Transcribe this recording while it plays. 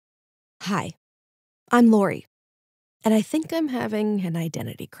Hi, I'm Lori, and I think I'm having an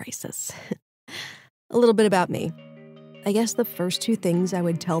identity crisis. A little bit about me. I guess the first two things I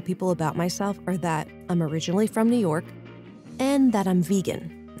would tell people about myself are that I'm originally from New York and that I'm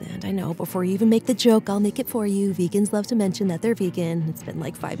vegan. And I know before you even make the joke, I'll make it for you. Vegans love to mention that they're vegan. It's been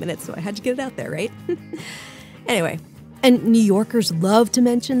like 5 minutes, so I had to get it out there, right? Anyway, and New Yorkers love to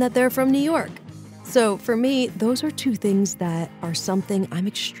mention that they're from New York. So for me, those are two things that are something I'm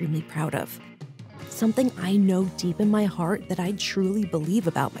extremely proud of. Something I know deep in my heart that I truly believe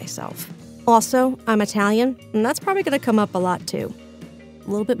about myself. Also, I'm Italian, and that's probably going to come up a lot too. A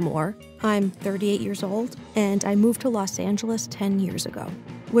little bit more. I'm 38 years old, and I moved to Los Angeles 10 years ago,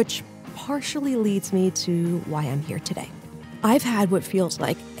 which partially leads me to why I'm here today. I've had what feels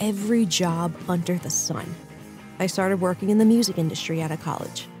like every job under the sun. I started working in the music industry out of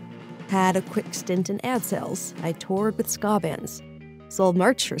college. Had a quick stint in ad sales. I toured with ska bands. Sold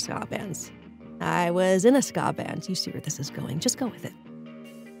merch for ska bands. I was in a ska band. You see where this is going. Just go with it.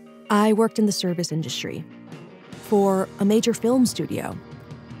 I worked in the service industry for a major film studio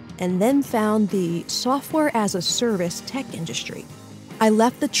and then found the software as a service tech industry. I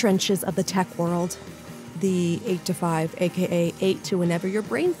left the trenches of the tech world, the 8 to 5, aka 8 to whenever your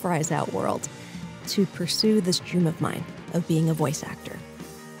brain fries out world, to pursue this dream of mine of being a voice actor.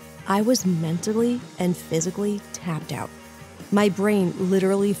 I was mentally and physically tapped out. My brain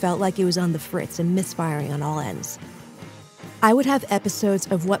literally felt like it was on the fritz and misfiring on all ends. I would have episodes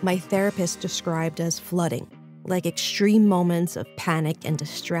of what my therapist described as flooding, like extreme moments of panic and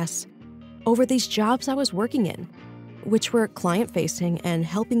distress over these jobs I was working in, which were client-facing and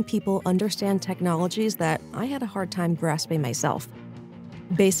helping people understand technologies that I had a hard time grasping myself.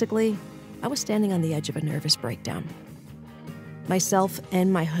 Basically, I was standing on the edge of a nervous breakdown. Myself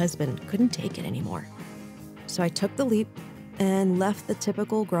and my husband couldn't take it anymore. So I took the leap and left the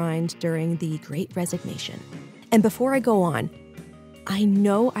typical grind during the Great Resignation. And before I go on, I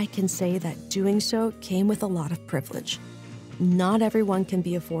know I can say that doing so came with a lot of privilege. Not everyone can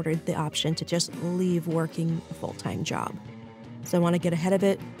be afforded the option to just leave working a full-time job. So I want to get ahead of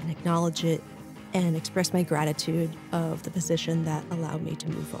it and acknowledge it and express my gratitude of the position that allowed me to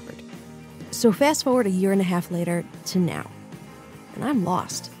move forward. So fast forward a year and a half later to now, and I'm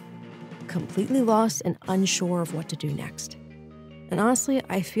lost. Completely lost and unsure of what to do next. And honestly,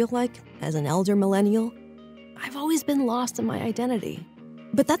 I feel like, as an elder millennial, I've always been lost in my identity.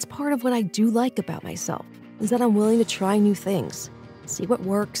 But that's part of what I do like about myself, is that I'm willing to try new things, see what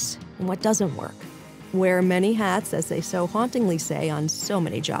works and what doesn't work. Wear many hats, as they so hauntingly say on so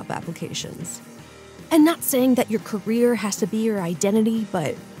many job applications. And not saying that your career has to be your identity,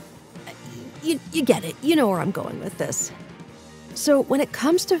 but you get it. You know where I'm going with this. So when it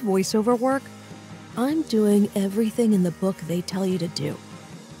comes to voiceover work, I'm doing everything in the book they tell you to do.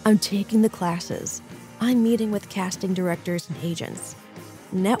 I'm taking the classes. I'm meeting with casting directors and agents,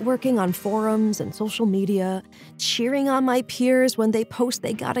 networking on forums and social media, cheering on my peers when they post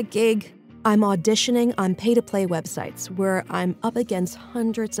they got a gig. I'm auditioning on pay-to-play websites where I'm up against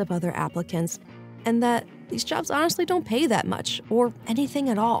hundreds of other applicants, and that these jobs honestly don't pay that much or anything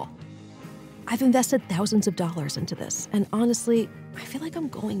at all. I've invested thousands of dollars into this, and honestly, I feel like I'm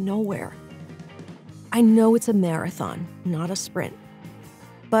going nowhere. I know it's a marathon, not a sprint.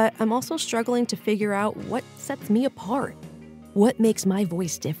 But I'm also struggling to figure out what sets me apart. What makes my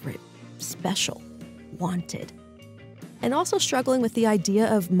voice different, special, wanted. And also struggling with the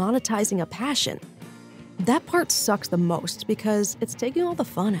idea of monetizing a passion. That part sucks the most because it's taking all the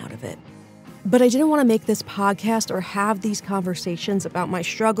fun out of it. But I didn't want to make this podcast or have these conversations about my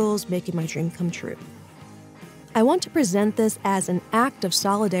struggles making my dream come true. I want to present this as an act of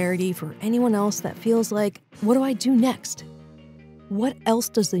solidarity for anyone else that feels like, what do I do next? What else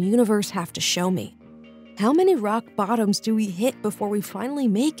does the universe have to show me? How many rock bottoms do we hit before we finally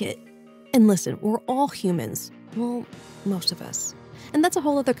make it? And listen, we're all humans. Well, most of us. And that's a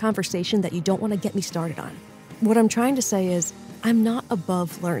whole other conversation that you don't want to get me started on. What I'm trying to say is, I'm not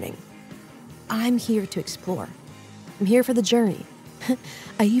above learning. I'm here to explore. I'm here for the journey.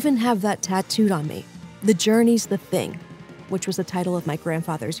 I even have that tattooed on me. The Journey's the Thing, which was the title of my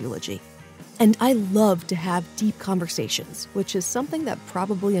grandfather's eulogy. And I love to have deep conversations, which is something that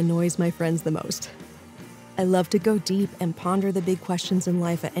probably annoys my friends the most. I love to go deep and ponder the big questions in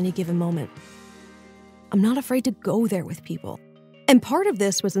life at any given moment. I'm not afraid to go there with people. And part of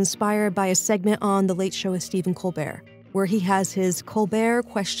this was inspired by a segment on The Late Show with Stephen Colbert, where he has his Colbert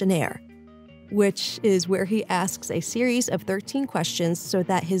Questionnaire, which is where he asks a series of 13 questions so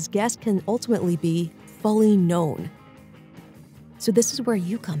that his guest can ultimately be fully known. So this is where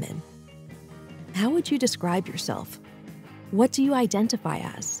you come in. How would you describe yourself? What do you identify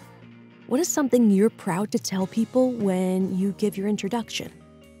as? What is something you're proud to tell people when you give your introduction?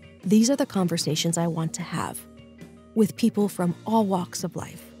 These are the conversations I want to have with people from all walks of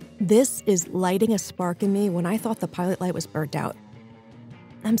life. This is lighting a spark in me when I thought the pilot light was burnt out.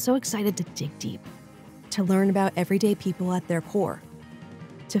 I'm so excited to dig deep, to learn about everyday people at their core,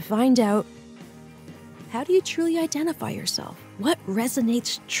 to find out, how do you truly identify yourself? What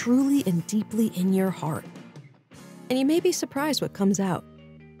resonates truly and deeply in your heart? And you may be surprised what comes out.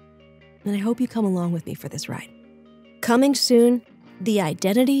 And I hope you come along with me for this ride. Coming soon, the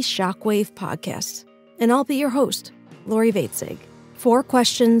Identity Shockwave Podcast. And I'll be your host, Lori Vaitzig. 4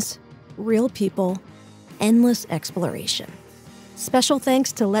 questions, real people, endless exploration. Special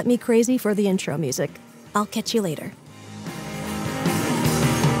thanks to Let Me Crazy for the intro music. I'll catch you later.